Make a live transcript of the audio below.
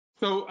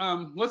So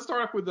let's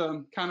start off with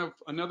kind of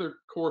another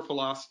core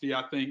philosophy,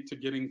 I think, to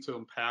getting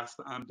to past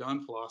the I'm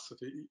done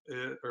philosophy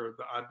or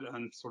the I'm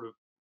done sort of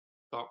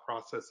thought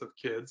process of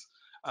kids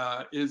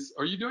is,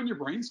 are you doing your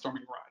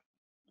brainstorming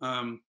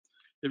right?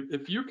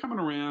 If you're coming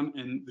around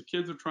and the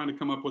kids are trying to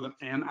come up with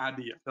an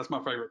idea, that's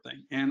my favorite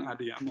thing, an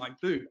idea. I'm like,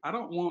 dude, I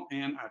don't want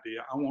an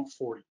idea. I want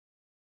 40.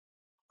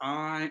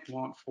 I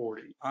want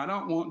 40. I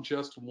don't want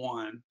just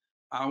one.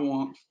 I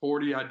want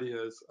 40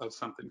 ideas of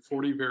something,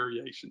 40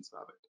 variations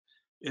of it.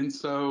 And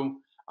so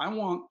I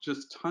want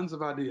just tons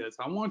of ideas.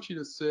 I want you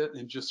to sit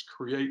and just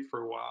create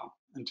for a while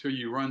until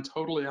you run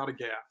totally out of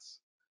gas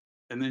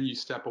and then you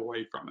step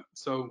away from it.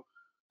 So,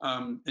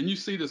 and you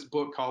see this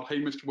book called Hey,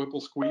 Mr.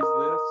 Whipple, Squeeze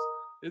This.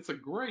 It's a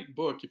great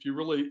book. If you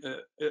really,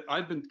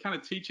 I've been kind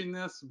of teaching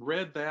this,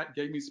 read that,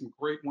 gave me some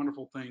great,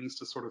 wonderful things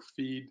to sort of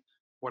feed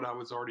what I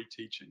was already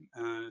teaching.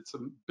 It's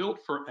built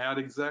for ad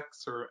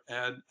execs or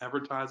ad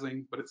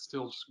advertising, but it's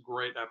still just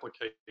great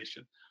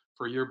application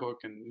for yearbook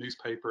and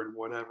newspaper and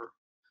whatever.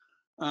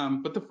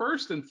 But the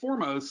first and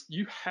foremost,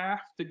 you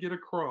have to get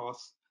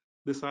across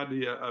this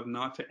idea of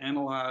not to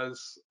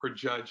analyze or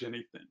judge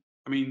anything.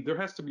 I mean, there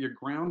has to be a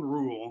ground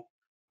rule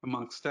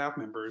among staff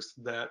members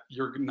that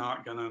you're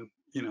not going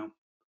to,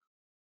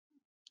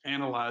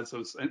 analyze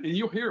those. And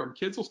you'll hear them.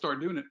 Kids will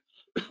start doing it.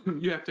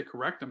 You have to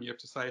correct them. You have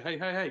to say, hey,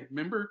 hey, hey,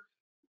 remember,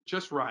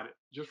 just write it.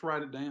 Just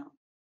write it down.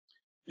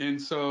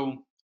 And so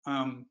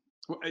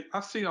well,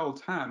 I see it all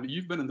the time.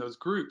 You've been in those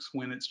groups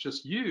when it's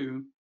just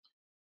you.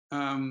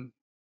 Um,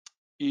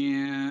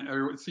 and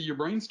or see you're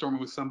brainstorming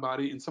with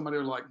somebody and somebody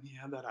are like,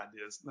 yeah, that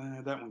idea is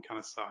that one kind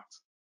of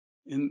sucks.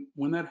 And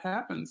when that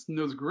happens in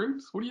those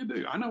groups, what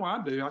do? I know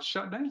I do. I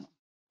shut down. I'm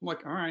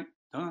like, all right,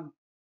 done.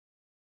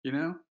 You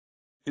know.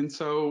 And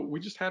so we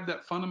just have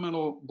that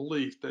fundamental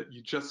belief that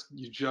you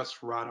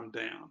just write them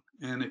down.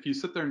 And if you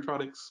sit there and try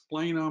to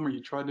explain them or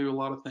you try to do a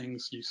lot of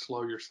things, you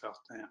slow yourself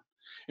down.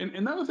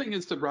 And the other thing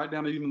is to write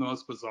down even the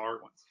most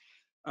bizarre ones.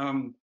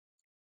 Um,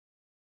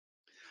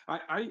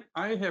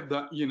 I have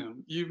that,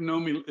 you've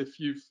known me, if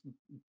you've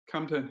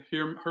come to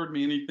heard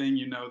me anything,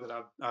 you know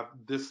that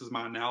this is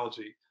my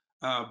analogy.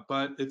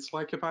 But it's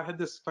like if I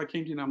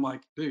came to you and I'm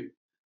like, dude,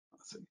 I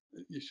said,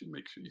 you should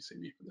make sure you see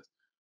me for this.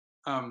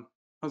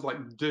 I was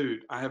like,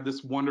 dude, I have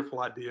this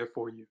wonderful idea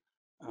for you.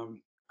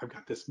 Um, I've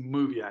got this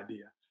movie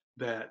idea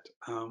that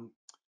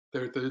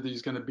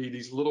there's going to be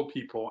these little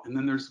people, and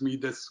then there's me,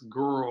 this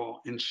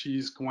girl, and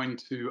she's going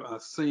to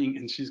sing,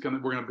 and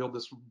we're going to build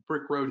this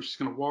brick road, and she's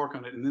going to walk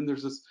on it, and then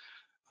there's this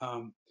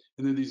um,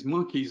 and then these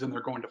monkeys, and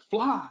they're going to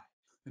fly.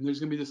 And there's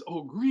going to be this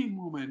old green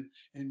woman,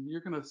 and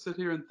you're going to sit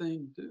here and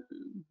think, dude,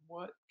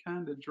 what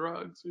kind of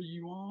drugs are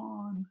you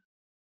on?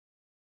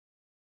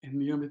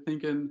 And you're going to be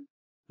thinking,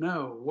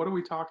 no, what are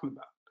we talking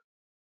about?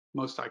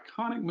 Most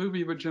iconic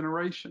movie of a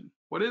generation.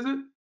 What is it?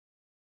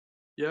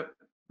 Yep,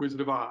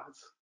 Wizard of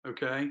Oz.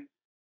 Okay,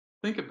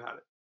 think about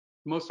it.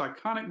 Most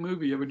iconic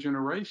movie of a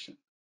generation.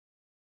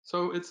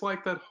 So it's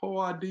like that whole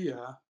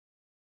idea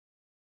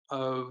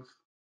of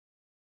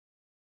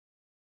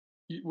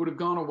you would have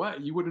gone away.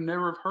 You would have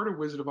never have heard of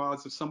Wizard of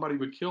Oz if somebody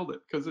would killed it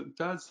because it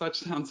does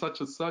sound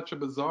such a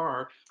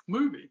bizarre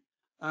movie.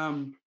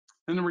 Um,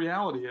 and the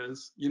reality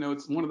is,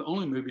 it's one of the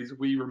only movies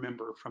we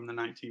remember from the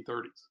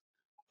 1930s.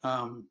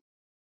 Um,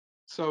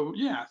 so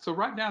yeah, so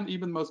write down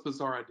even the most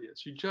bizarre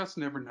ideas. You just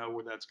never know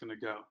where that's going to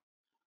go.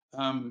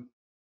 Um,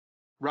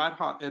 Write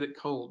hot, edit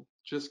cold.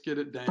 Just get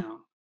it down.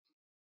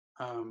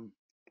 Um,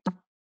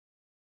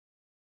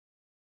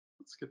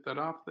 let's get that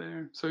off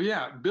there. So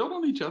yeah, build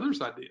on each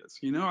other's ideas.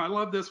 I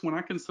love this when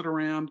I can sit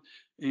around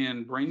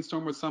and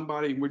brainstorm with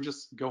somebody and we're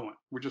just going,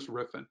 we're just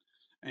riffing,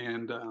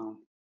 and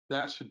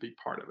that should be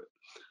part of it.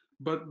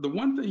 But the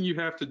one thing you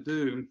have to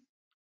do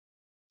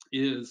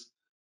is,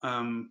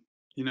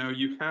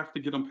 you have to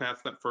get them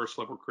past that first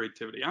level of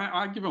creativity.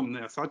 I give them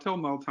this. I tell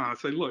them all the time. I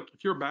say, look,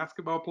 if you're a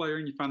basketball player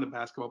and you find a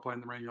basketball player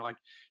in the ring, you're like,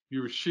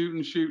 you were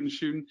shooting, shooting,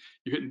 shooting.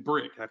 You're hitting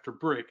brick after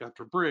brick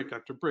after brick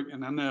after brick,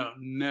 and I know it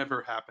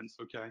never happens.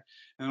 Okay,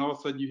 and all of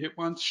a sudden you hit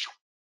one.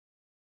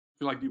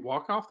 You're like, do you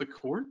walk off the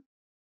court?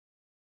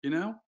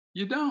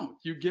 You don't.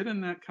 You get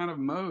in that kind of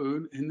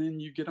mode, and then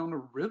you get on a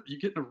rhythm. You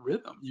get in a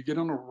rhythm. You get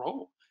on a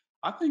roll.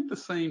 I think the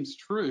same's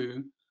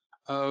true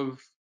of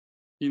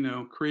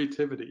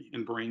creativity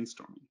and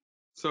brainstorming.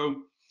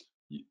 So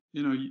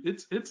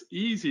it's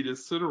easy to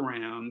sit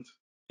around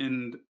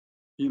and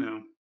you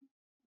know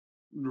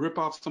rip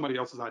off somebody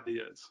else's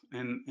ideas,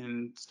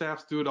 and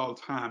staffs do it all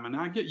the time. And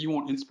I get you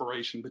want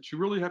inspiration, but you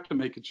really have to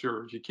make it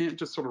yours. You can't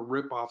just sort of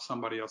rip off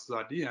somebody else's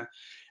idea.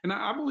 And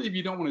I believe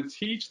you don't want to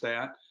teach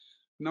that.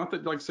 Not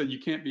that, like I said, you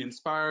can't be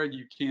inspired.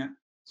 You can't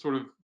sort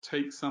of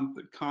take some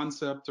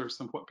concept or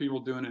some what people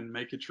are doing and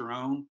make it your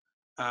own.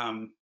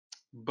 Um,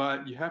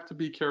 but you have to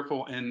be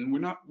careful, and we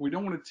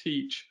don't want to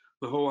teach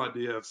the whole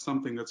idea of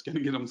something that's going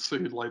to get them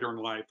sued later in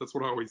life. That's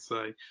what I always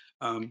say.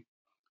 um,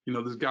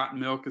 this got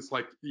milk. It's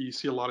like you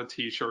see a lot of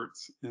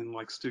T-shirts and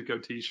like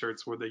Stuco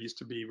T-shirts where they used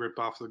to be rip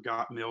offs of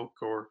got milk,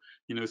 or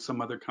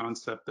some other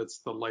concept that's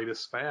the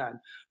latest fad.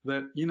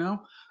 That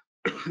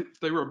If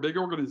they were a big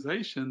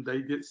organization,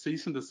 they get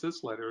cease and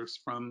desist letters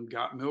from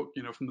Got Milk,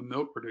 from the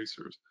milk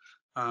producers,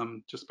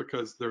 just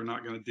because they're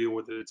not going to deal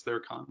with it. It's their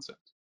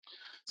concept.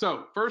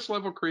 So first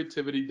level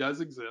creativity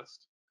does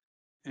exist,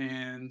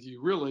 and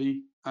you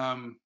really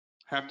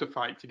have to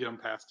fight to get them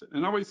past it.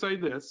 And I always say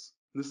this.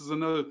 This is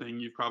another thing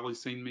you've probably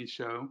seen me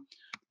show,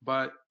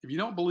 but if you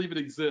don't believe it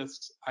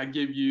exists, I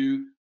give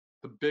you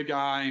the big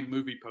eye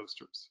movie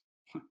posters.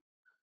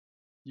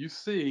 You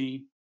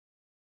see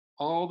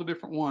all the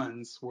different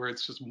ones where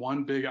it's just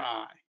one big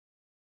eye.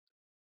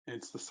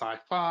 It's the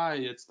sci-fi,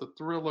 it's the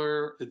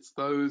thriller, it's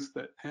those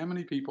that how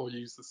many people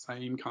use the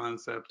same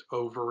concept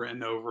over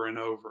and over and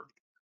over?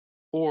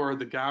 Or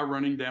the guy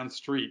running down the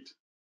street.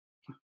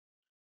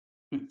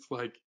 It's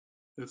like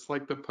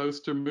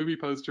the movie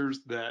posters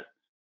that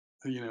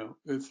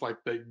it's like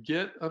they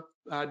get an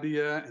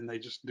idea and they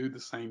just do the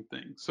same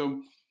thing.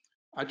 So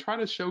I try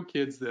to show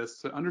kids this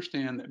to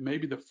understand that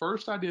maybe the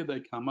first idea they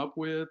come up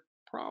with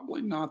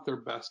probably not their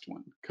best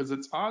one because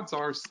it's odds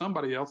are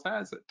somebody else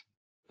has it.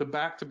 The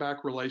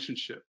back-to-back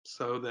relationship,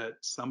 so that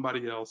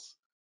somebody else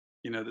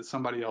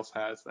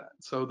has that.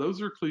 So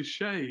those are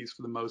cliches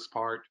for the most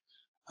part,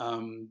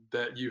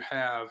 that you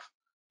have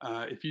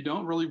if you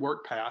don't really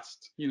work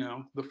past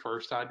the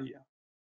first idea.